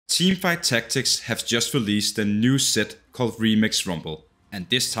Teamfight Tactics have just released a new set called Remix Rumble, and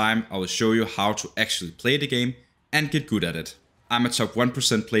this time I will show you how to actually play the game and get good at it. I'm a top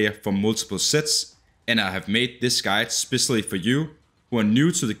 1% player for multiple sets, and I have made this guide specially for you who are new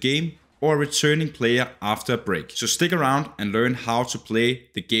to the game or a returning player after a break. So stick around and learn how to play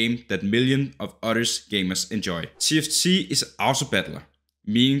the game that millions of other gamers enjoy. TFT is auto battler,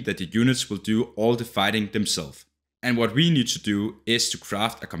 meaning that the units will do all the fighting themselves. And what we need to do is to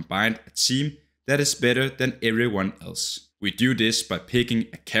craft a combined team that is better than everyone else. We do this by picking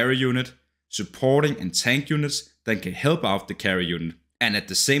a carry unit, supporting and tank units that can help out the carry unit, and at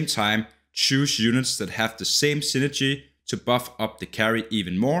the same time choose units that have the same synergy to buff up the carry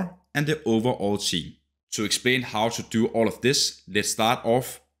even more and the overall team. To explain how to do all of this, let's start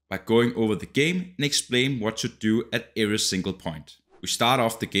off by going over the game and explain what to do at every single point. We start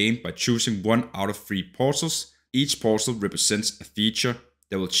off the game by choosing 1 out of 3 portals. Each portal represents a feature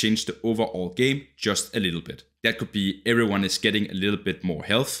that will change the overall game just a little bit. That could be everyone is getting a little bit more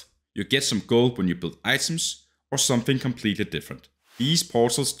health, you get some gold when you build items, or something completely different. These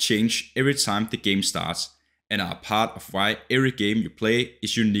portals change every time the game starts and are a part of why every game you play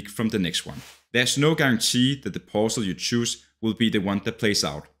is unique from the next one. There's no guarantee that the portal you choose will be the one that plays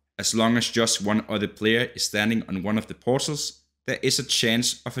out. As long as just one other player is standing on one of the portals, there is a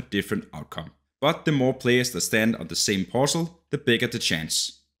chance of a different outcome. But the more players that stand on the same portal, the bigger the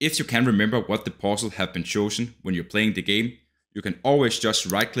chance. If you can remember what the portal have been chosen when you're playing the game, you can always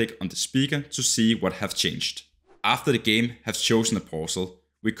just right click on the speaker to see what have changed. After the game has chosen a portal,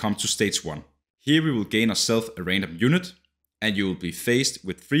 we come to stage 1. Here we will gain ourselves a random unit, and you will be faced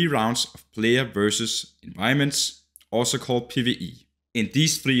with 3 rounds of player versus environments, also called PvE. In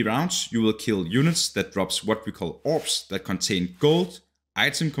these 3 rounds, you will kill units that drops what we call orbs that contain gold,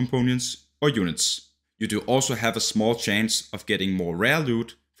 item components, or units. You do also have a small chance of getting more rare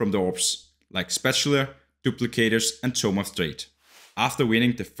loot from the orbs, like spatula, duplicators, and tome of trade. After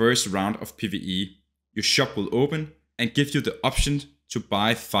winning the first round of PvE, your shop will open and give you the option to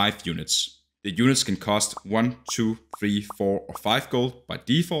buy 5 units. The units can cost 1, 2, 3, 4, or 5 gold by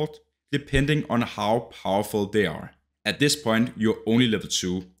default, depending on how powerful they are. At this point, you're only level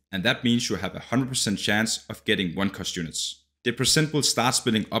 2, and that means you have a 100% chance of getting 1 cost units. The percent will start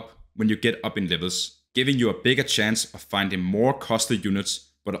splitting up when you get up in levels, giving you a bigger chance of finding more costly units,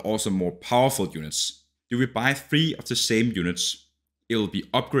 but also more powerful units. Do we buy 3 of the same units, it will be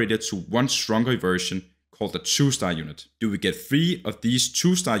upgraded to 1 stronger version called a 2-star unit. Do we get 3 of these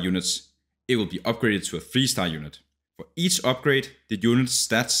 2-star units, it will be upgraded to a 3-star unit. For each upgrade, the unit's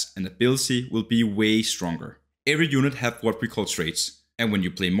stats and ability will be way stronger. Every unit have what we call traits, and when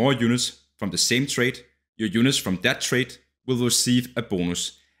you play more units from the same trait, your units from that trait will receive a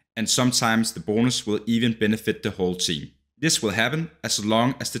bonus, and sometimes the bonus will even benefit the whole team. This will happen as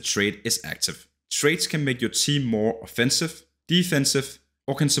long as the trait is active. Traits can make your team more offensive, defensive,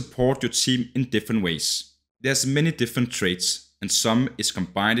 or can support your team in different ways. There's many different traits, and some is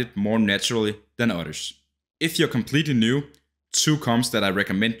combined more naturally than others. If you're completely new, 2 comps that I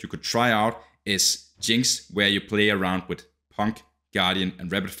recommend you could try out is Jinx, where you play around with Punk, Guardian, and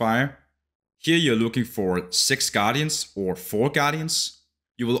Rapid Fire. Here you're looking for 6 Guardians or 4 Guardians.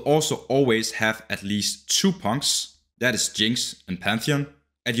 You will also always have at least 2 punks, that is Jinx and Pantheon,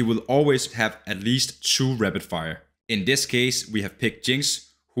 and you will always have at least 2 Rapid Fire. In this case, we have picked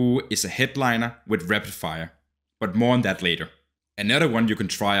Jinx, who is a headliner with Rapid Fire, but more on that later. Another one you can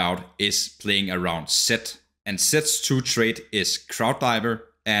try out is playing around Zed, and Zed's 2 trait is Crowd Diver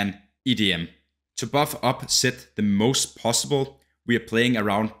and EDM. To buff up Zed the most possible, we are playing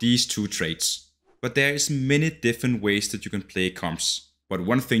around these 2 traits. But there is many different ways that you can play comps. But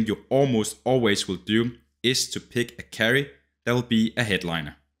one thing you almost always will do is to pick a carry that will be a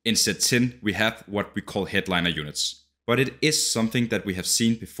headliner. In set 10 we have what we call headliner units, but it is something that we have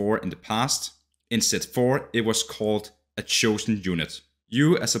seen before in the past. In set 4 it was called a chosen unit.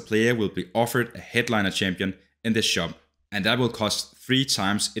 You as a player will be offered a headliner champion in the shop, and that will cost 3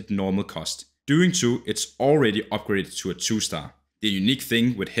 times its normal cost. Doing 2, it's already upgraded to a 2-star. The unique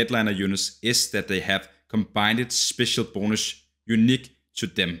thing with headliner units is that they have combined special bonus unique to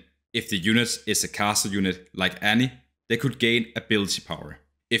them. If the unit is a castle unit like Annie, they could gain ability power.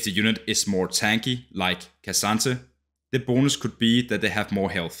 If the unit is more tanky like Cassandra, the bonus could be that they have more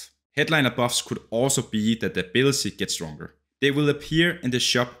health. Headliner buffs could also be that the ability gets stronger. They will appear in the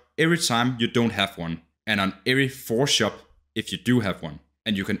shop every time you don't have one, and on every 4 shop if you do have one,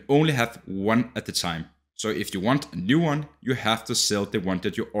 and you can only have 1 at a time. So if you want a new one, you have to sell the one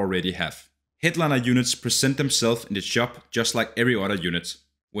that you already have. Headliner units present themselves in the shop just like every other unit.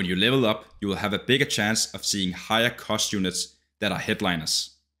 When you level up, you will have a bigger chance of seeing higher cost units that are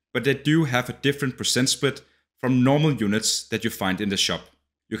headliners. but they do have a different percent split from normal units that you find in the shop.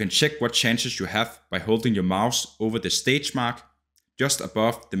 You can check what chances you have by holding your mouse over the stage mark just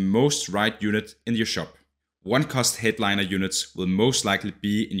above the most right unit in your shop. 1-cost headliner units will most likely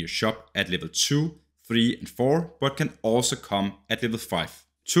be in your shop at level 2, 3 and 4, but can also come at level 5.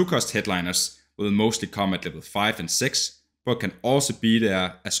 2-cost headliners will mostly come at level 5 and 6, but can also be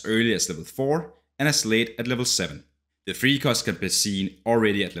there as early as level 4 and as late at level 7. The 3-cost can be seen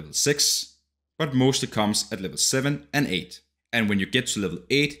already at level 6, but mostly comes at level 7 and 8. And when you get to level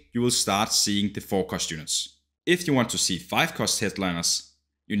 8, you will start seeing the 4-cost units. If you want to see 5-cost headliners,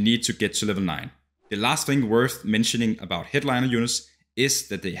 you need to get to level 9. The last thing worth mentioning about headliner units is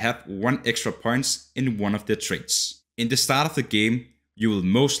that they have 1 extra points in one of their traits. In the start of the game, you will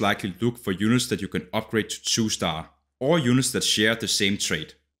most likely look for units that you can upgrade to 2-star, or units that share the same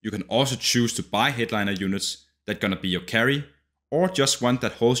trait. You can also choose to buy headliner units that gonna be your carry, or just one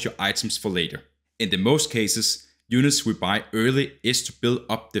that holds your items for later. In the most cases, units we buy early is to build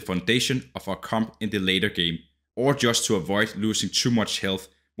up the foundation of our comp in the later game, or just to avoid losing too much health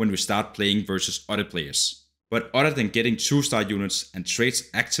when we start playing versus other players. But other than getting 2-star units and traits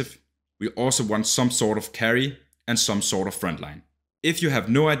active, we also want some sort of carry and some sort of frontline. If you have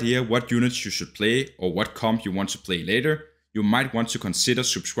no idea what units you should play or what comp you want to play later, you might want to consider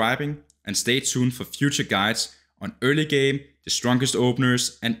subscribing and stay tuned for future guides on early game, the strongest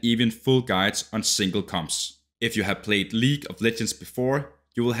openers, and even full guides on single comps. If you have played League of Legends before,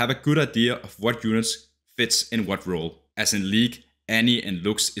 you will have a good idea of what units fits in what role. As in League, Annie and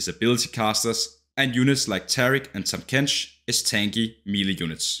Lux is ability casters, and units like Taric and Tahm Kench is tanky melee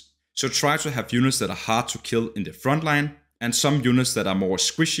units. So try to have units that are hard to kill in the front line, and some units that are more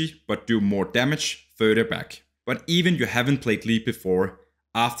squishy but do more damage further back. But even you haven't played League before,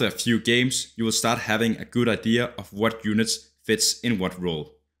 after a few games you will start having a good idea of what units fits in what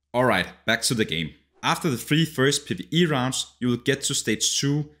role. Alright, back to the game. After the 3 first PvE rounds, you will get to stage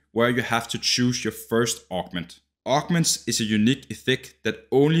 2 where you have to choose your first augment. Augments is a unique effect that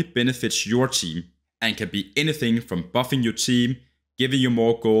only benefits your team and can be anything from buffing your team, giving you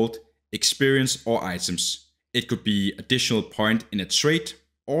more gold, experience or items. It could be additional point in a trait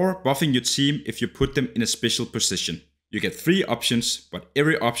or buffing your team if you put them in a special position. You get 3 options, but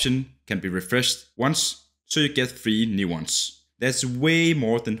every option can be refreshed once, so you get 3 new ones. There's way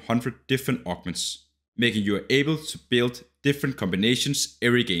more than 100 different augments, making you able to build different combinations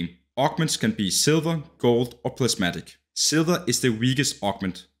every game. Augments can be silver, gold or prismatic. Silver is the weakest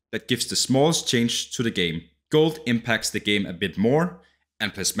augment that gives the smallest change to the game. Gold impacts the game a bit more,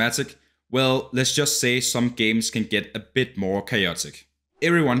 and prismatic, well, let's just say some games can get a bit more chaotic.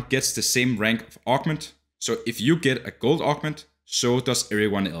 Everyone gets the same rank of augment, so if you get a gold augment, so does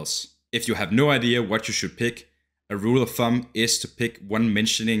everyone else. If you have no idea what you should pick, a rule of thumb is to pick one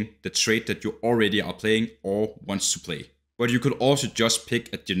mentioning the trait that you already are playing or wants to play. But you could also just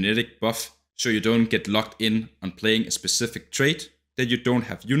pick a genetic buff so you don't get locked in on playing a specific trait that you don't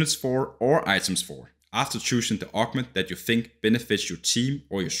have units for or items for. After choosing the augment that you think benefits your team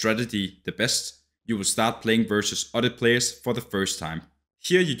or your strategy the best, you will start playing versus other players for the first time.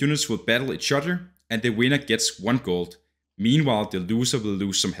 Here your units will battle each other and the winner gets 1 gold. Meanwhile the loser will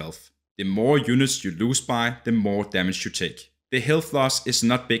lose some health. The more units you lose by, the more damage you take. The health loss is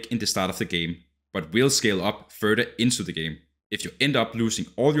not big in the start of the game, but will scale up further into the game. If you end up losing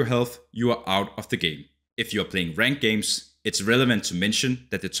all your health, you are out of the game. If you are playing ranked games, it's relevant to mention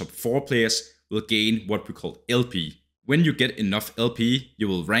that the top 4 players will gain what we call LP. When you get enough LP, you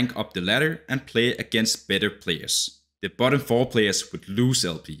will rank up the ladder and play against better players. The bottom 4 players would lose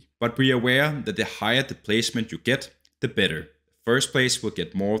LP, but be aware that the higher the placement you get, the better. First place will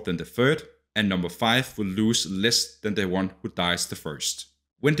get more than the third, and number 5 will lose less than the one who dies the first.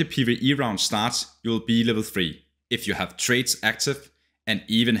 When the PvE round starts, you will be level 3. If you have traits active and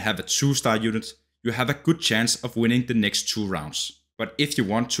even have a 2-star unit, you have a good chance of winning the next 2 rounds. But if you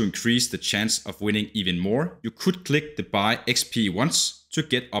want to increase the chance of winning even more, you could click the buy XP once to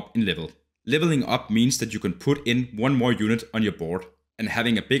get up in level. Leveling up means that you can put in 1 more unit on your board and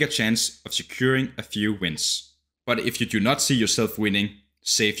having a bigger chance of securing a few wins. But if you do not see yourself winning,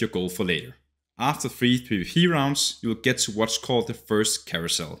 save your goal for later. After 3 PvP rounds, you will get to what's called the first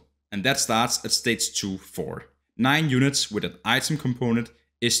carousel, and that starts at stage 2-4. 9 units with an item component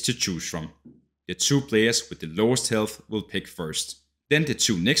is to choose from. The 2 players with the lowest health will pick first, then the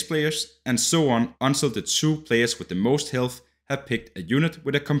 2 next players, and so on until the 2 players with the most health have picked a unit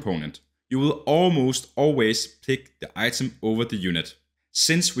with a component. You will almost always pick the item over the unit.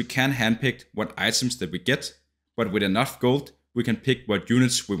 Since we can handpick what items that we get, but with enough gold, we can pick what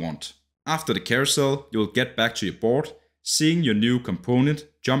units we want. After the carousel, you will get back to your board, seeing your new component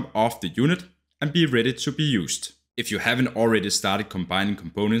jump off the unit and be ready to be used. If you haven't already started combining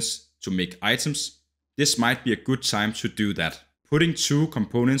components to make items, this might be a good time to do that. Putting two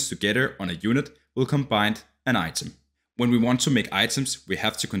components together on a unit will combine an item. When we want to make items, we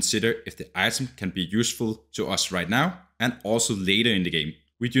have to consider if the item can be useful to us right now and also later in the game.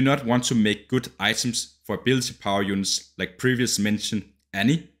 We do not want to make good items for ability power units like previously mentioned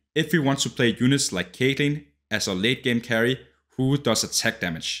Annie, if we want to play units like Caitlyn as our late game carry who does attack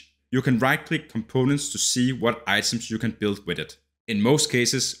damage. You can right click components to see what items you can build with it. In most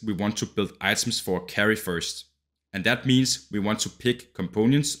cases, we want to build items for carry first. And that means we want to pick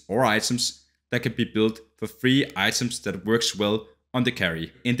components or items that can be built for 3 items that works well on the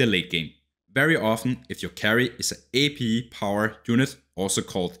carry in the late game. Very often, if your carry is an AP power unit, also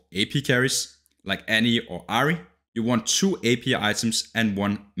called AP carries, like Annie or Ari, you want 2 AP items and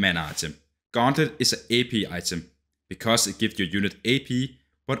 1 mana item. Gauntlet is an AP item because it gives your unit AP,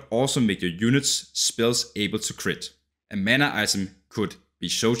 but also make your unit's spells able to crit. A mana item could be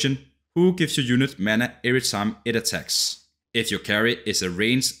Shojin, who gives your unit mana every time it attacks. If your carry is a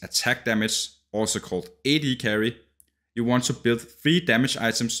ranged attack damage, also called AD carry, you want to build 3 damage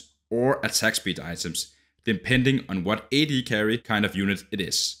items or attack speed items, depending on what AD carry kind of unit it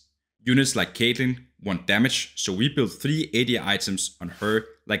is. Units like Caitlyn want damage, so we build 3 AD items on her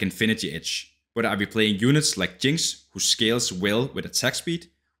like Infinity Edge. But are we playing units like Jinx, who scales well with attack speed,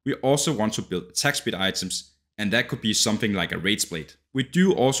 we also want to build attack speed items, and that could be something like a Rage Blade. We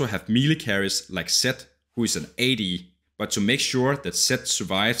do also have melee carries like Zed, who is an AD, but to make sure that Zed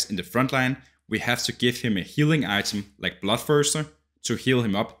survives in the front line, we have to give him a healing item like Bloodthirster to heal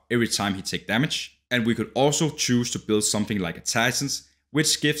him up every time he takes damage. And we could also choose to build something like a Titans,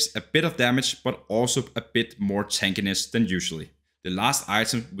 which gives a bit of damage but also a bit more tankiness than usually. The last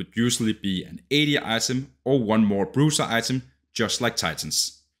item would usually be an AD item or 1 more bruiser item, just like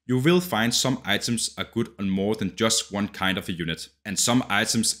Titans. You will find some items are good on more than just one kind of a unit, and some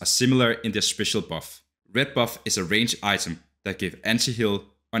items are similar in their special buff. Red buff is a range item that gives anti-heal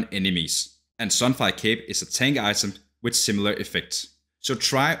on enemies, and Sunfire Cape is a tank item with similar effects. So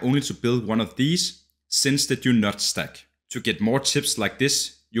try only to build one of these, since they do not stack. To get more tips like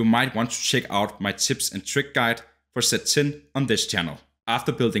this, you might want to check out my tips and trick guide for set 10 on this channel.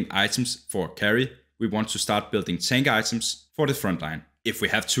 After building items for carry, we want to start building tank items for the front line. If we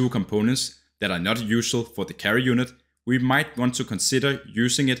have 2 components that are not useful for the carry unit, we might want to consider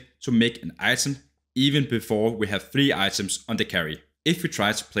using it to make an item even before we have 3 items on the carry. If we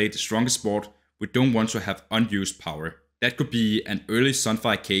try to play the strongest board, we don't want to have unused power. That could be an early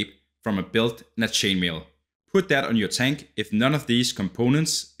Sunfire Cape from a build and a chainmail. Put that on your tank if none of these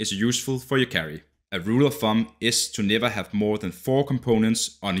components is useful for your carry. A rule of thumb is to never have more than 4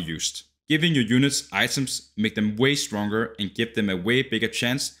 components unused. Giving your units items make them way stronger and give them a way bigger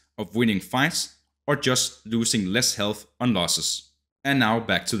chance of winning fights or just losing less health on losses. And now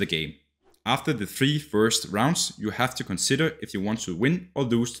back to the game. After the 3 first rounds, you have to consider if you want to win or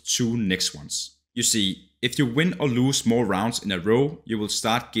lose the 2 next ones. You see, if you win or lose more rounds in a row, you will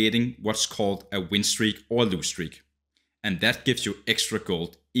start getting what's called a win streak or lose streak. And that gives you extra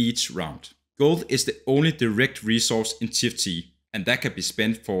gold each round. Gold is the only direct resource in TFT, and that can be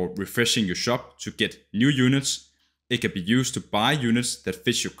spent for refreshing your shop to get new units. It can be used to buy units that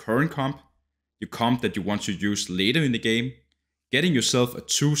fit your current comp, your comp that you want to use later in the game, getting yourself a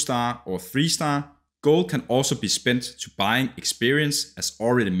 2-star or 3-star. Gold can also be spent to buying experience, as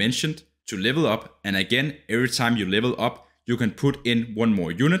already mentioned, to level up, and again, every time you level up, you can put in 1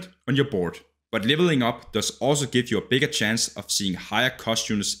 more unit on your board. But leveling up does also give you a bigger chance of seeing higher cost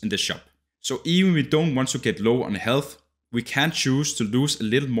units in the shop. So even if we don't want to get low on health, we can choose to lose a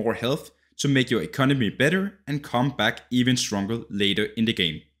little more health to make your economy better and come back even stronger later in the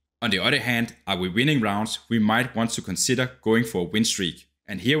game. On the other hand, are we winning rounds, we might want to consider going for a win streak.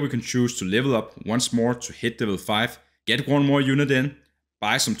 And here we can choose to level up once more to hit level 5, get 1 more unit in,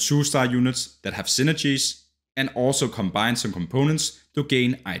 buy some 2-star units that have synergies, and also combine some components to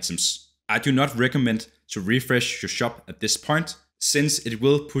gain items. I do not recommend to refresh your shop at this point, since it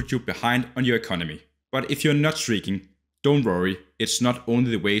will put you behind on your economy. But if you're not streaking, don't worry, it's not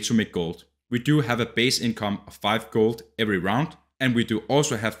only the way to make gold. We do have a base income of 5 gold every round, and we do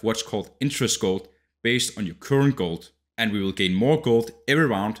also have what's called interest gold based on your current gold. And we will gain more gold every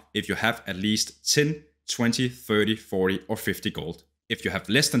round if you have at least 10, 20, 30, 40 or 50 gold. If you have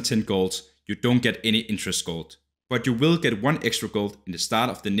less than 10 golds, you don't get any interest gold. But you will get 1 extra gold in the start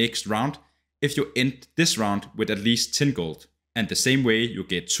of the next round if you end this round with at least 10 gold. And the same way you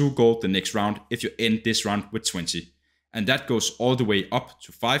get 2 gold the next round if you end this round with 20. And that goes all the way up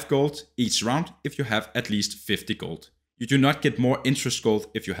to 5 gold each round if you have at least 50 gold. You do not get more interest gold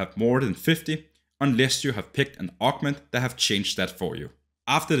if you have more than 50, unless you have picked an augment that have changed that for you.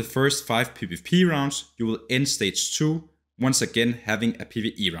 After the first 5 PvP rounds, you will end stage 2, once again having a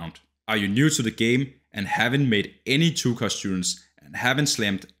PvE round. Are you new to the game and haven't made any 2-cost units and haven't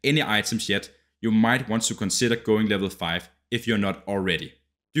slammed any items yet, you might want to consider going level 5 if you're not already.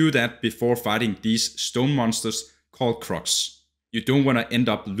 Do that before fighting these stone monsters called crocs. You don't want to end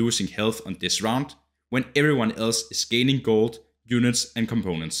up losing health on this round when everyone else is gaining gold, units and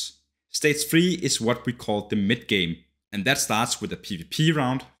components. Stage 3 is what we call the mid game, and that starts with a PvP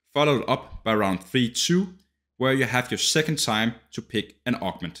round, followed up by round 3-2, where you have your second time to pick an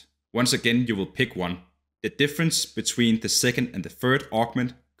augment. Once again you will pick one. The difference between the second and the third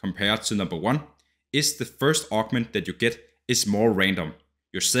augment compared to number 1 is the first augment that you get is more random.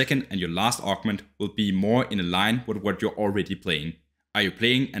 Your second and your last augment will be more in line with what you're already playing. Are you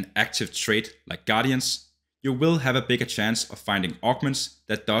playing an active trait like Guardians? You will have a bigger chance of finding augments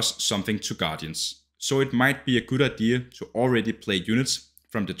that does something to Guardians. So it might be a good idea to already play units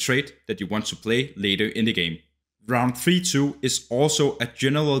from the trait that you want to play later in the game. Round 3-2 is also a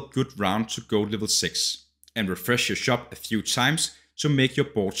general good round to go level 6 and refresh your shop a few times to make your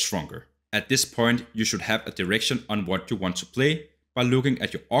board stronger. At this point you should have a direction on what you want to play by looking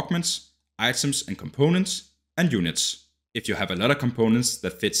at your augments, items and components, and units. If you have a lot of components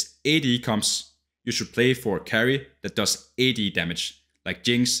that fits AD comps, you should play for a carry that does AD damage, like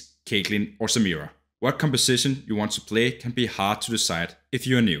Jinx, Caitlyn or Samira. What composition you want to play can be hard to decide if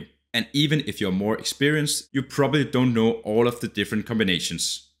you are new. And even if you're more experienced, you probably don't know all of the different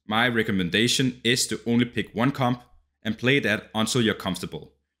combinations. My recommendation is to only pick one comp and play that until you're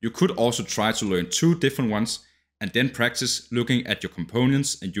comfortable. You could also try to learn 2 different ones and then practice looking at your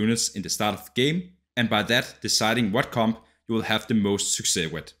components and units in the start of the game, and by that deciding what comp you will have the most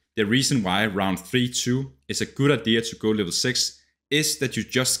success with. The reason why round 3-2 is a good idea to go level 6 is that you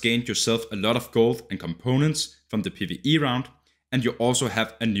just gained yourself a lot of gold and components from the PvE round, and you also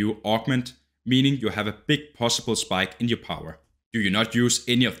have a new augment, meaning you have a big possible spike in your power. Do you not use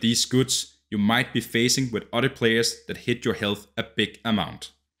any of these goods, you might be facing with other players that hit your health a big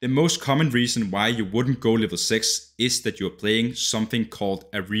amount. The most common reason why you wouldn't go level 6 is that you're playing something called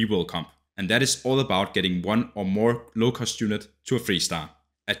a reroll comp, and that is all about getting one or more low cost unit to a 3-star.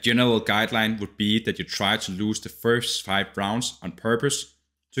 A general guideline would be that you try to lose the first 5 rounds on purpose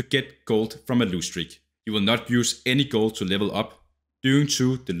to get gold from a lose streak. You will not use any gold to level up. Due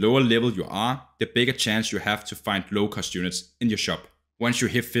to the lower level you are, the bigger chance you have to find low cost units in your shop. Once you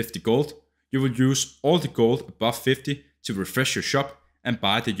hit 50 gold, you will use all the gold above 50 to refresh your shop and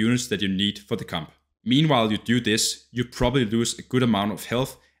buy the units that you need for the comp. Meanwhile you do this, you probably lose a good amount of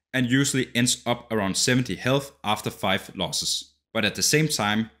health and usually ends up around 70 health after 5 losses. But at the same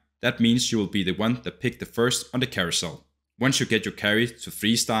time, that means you will be the one that picked the first on the carousel. Once you get your carry to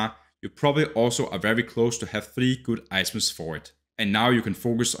 3-star, you probably also are very close to have 3 good items for it. And now you can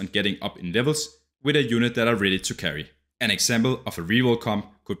focus on getting up in levels with a unit that are ready to carry. An example of a reroll comp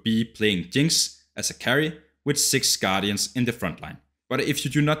could be playing Jinx as a carry with 6 Guardians in the front line. But if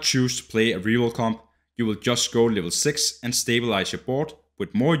you do not choose to play a reroll comp, you will just go level 6 and stabilize your board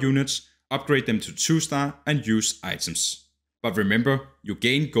with more units, upgrade them to 2-star and use items. But remember, you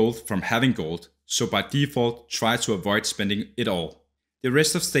gain gold from having gold, so by default try to avoid spending it all. The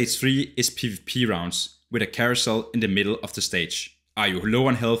rest of stage 3 is PvP rounds, with a carousel in the middle of the stage. Are you low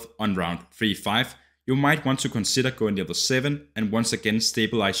on health on round 3-5, you might want to consider going level 7 and once again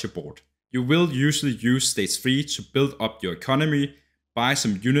stabilize your board. You will usually use stage 3 to build up your economy, buy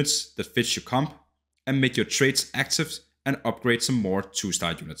some units that fit your comp, and make your traits active and upgrade some more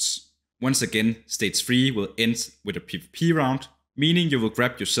 2-star units. Once again, stage 3 will end with a PvP round, meaning you will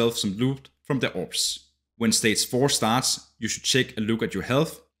grab yourself some loot from the orbs. When stage 4 starts, you should take a look at your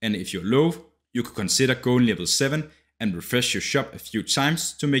health, and if you're low, you could consider going level 7 and refresh your shop a few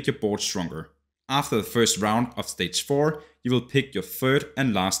times to make your board stronger. After the first round of stage 4, you will pick your third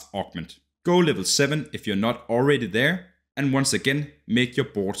and last augment. Go level 7 if you're not already there, and once again make your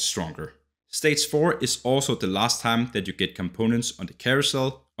board stronger. Stage 4 is also the last time that you get components on the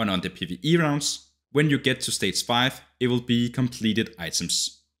carousel and on the PvE rounds. When you get to stage 5, it will be completed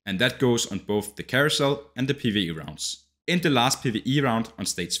items. And that goes on both the carousel and the PvE rounds. In the last PvE round on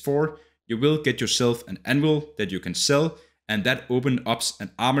stage 4, you will get yourself an anvil that you can sell, and that opens up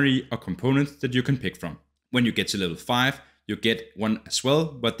an armory or component that you can pick from. When you get to level 5, you get one as well,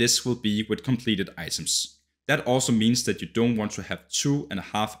 but this will be with completed items. That also means that you don't want to have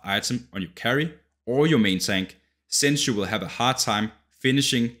 2.5 items on your carry or your main tank, since you will have a hard time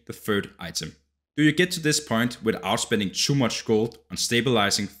finishing the third item. Do you get to this point without spending too much gold on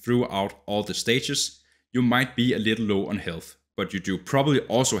stabilizing throughout all the stages, you might be a little low on health, but you do probably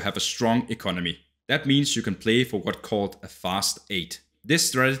also have a strong economy. That means you can play for what's called a fast 8. This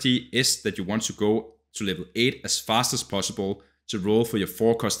strategy is that you want to go to level 8 as fast as possible to roll for your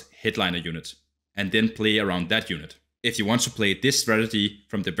 4-cost headliner unit, and then play around that unit. If you want to play this strategy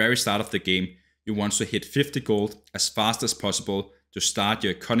from the very start of the game, you want to hit 50 gold as fast as possible to start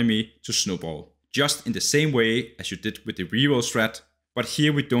your economy to snowball. Just in the same way as you did with the reroll strat, but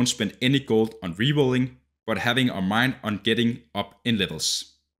here we don't spend any gold on rerolling, but having our mind on getting up in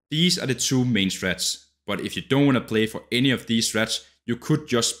levels. These are the two main strats, but if you don't want to play for any of these strats, you could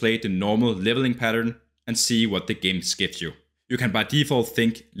just play the normal leveling pattern and see what the game gives you. You can by default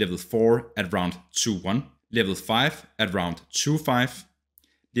think level 4 at round 2-1, level 5 at round 2-5,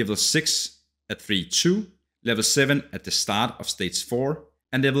 level 6 at 3-2, level 7 at the start of stage 4,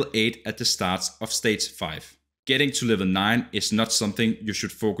 and level 8 at the start of stage 5. Getting to level 9 is not something you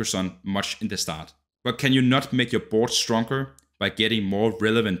should focus on much in the start. But can you not make your board stronger by getting more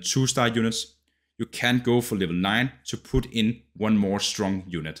relevant 2-star units? You can go for level 9 to put in one more strong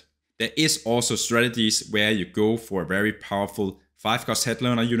unit. There is also strategies where you go for a very powerful 5-cost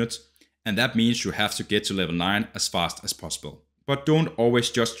headliner unit, and that means you have to get to level 9 as fast as possible. But don't always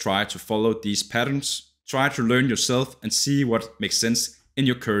just try to follow these patterns. Try to learn yourself and see what makes sense in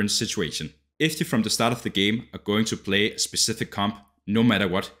your current situation. If you from the start of the game are going to play a specific comp, no matter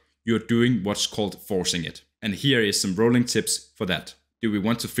what, you're doing what's called forcing it. And here is some rolling tips for that. Do we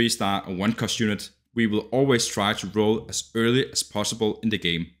want to 3-star a 1-cost unit? We will always try to roll as early as possible in the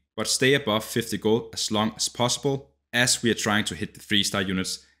game, but stay above 50 gold as long as possible, as we are trying to hit the 3-star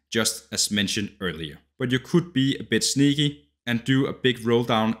units, just as mentioned earlier. But you could be a bit sneaky and do a big roll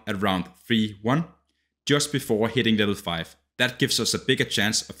down at round 3-1, just before hitting level 5. That gives us a bigger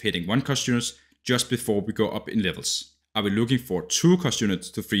chance of hitting 1-cost units just before we go up in levels. Are we looking for 2-cost units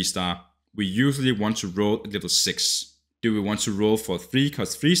to 3-star? We usually want to roll at level 6. Do we want to roll for a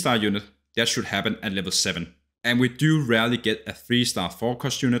 3-cost 3-star unit? That should happen at level 7. And we do rarely get a 3-star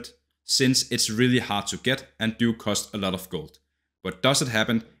 4-cost unit, since it's really hard to get and do cost a lot of gold. But does it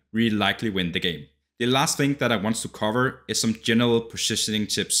happen, we likely win the game. The last thing that I want to cover is some general positioning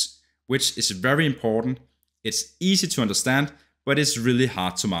tips, which is very important. It's easy to understand, but it's really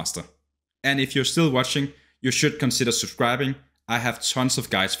hard to master. And if you're still watching, you should consider subscribing. I have tons of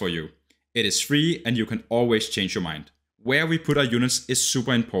guides for you. It is free and you can always change your mind. Where we put our units is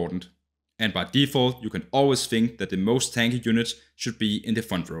super important. And by default, you can always think that the most tanky units should be in the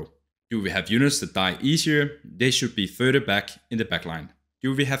front row. Do we have units that die easier? They should be further back in the back line.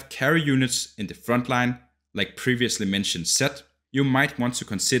 Do we have carry units in the front line, like previously mentioned Set? You might want to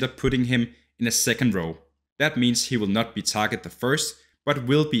consider putting him in a second row. That means he will not be targeted the first, but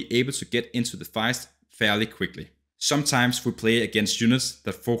will be able to get into the fight fairly quickly. Sometimes we play against units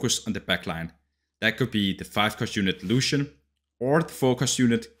that focus on the backline. That could be the 5-cost unit Lucian or the 4-cost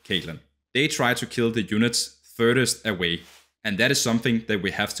unit Caitlyn. They try to kill the units furthest away, and that is something that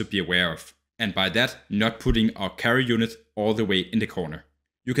we have to be aware of. And by that, not putting our carry unit all the way in the corner.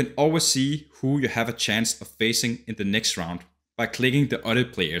 You can always see who you have a chance of facing in the next round by clicking the other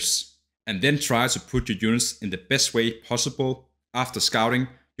players, and then try to put your units in the best way possible after scouting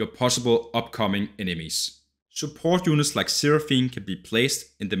your possible upcoming enemies. Support units like Seraphine can be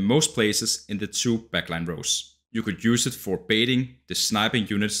placed in the most places in the 2 backline rows. You could use it for baiting the sniping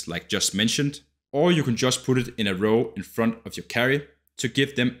units like just mentioned, or you can just put it in a row in front of your carry to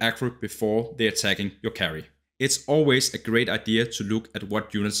give them aggro before they're attacking your carry. It's always a great idea to look at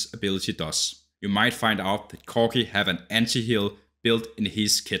what unit's ability does. You might find out that Corki have an anti-heal built in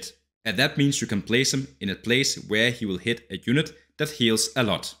his kit, and that means you can place him in a place where he will hit a unit that heals a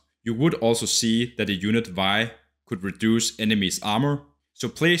lot. You would also see that a unit Vi could reduce enemies' armor, so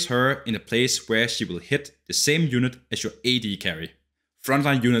place her in a place where she will hit the same unit as your AD carry.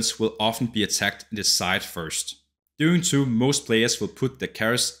 Frontline units will often be attacked in the side first. Doing so, most players will put their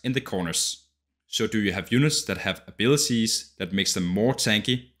carries in the corners. So do you have units that have abilities that makes them more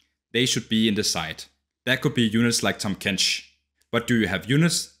tanky? They should be in the side. That could be units like Tom Kench. But do you have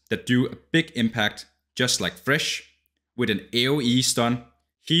units that do a big impact, just like Fresh, with an AoE stun?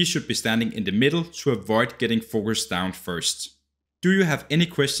 He should be standing in the middle to avoid getting focused down first. Do you have any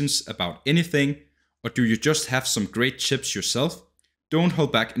questions about anything, or do you just have some great tips yourself? Don't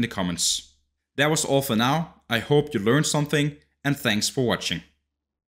hold back in the comments. That was all for now. I hope you learned something, and thanks for watching.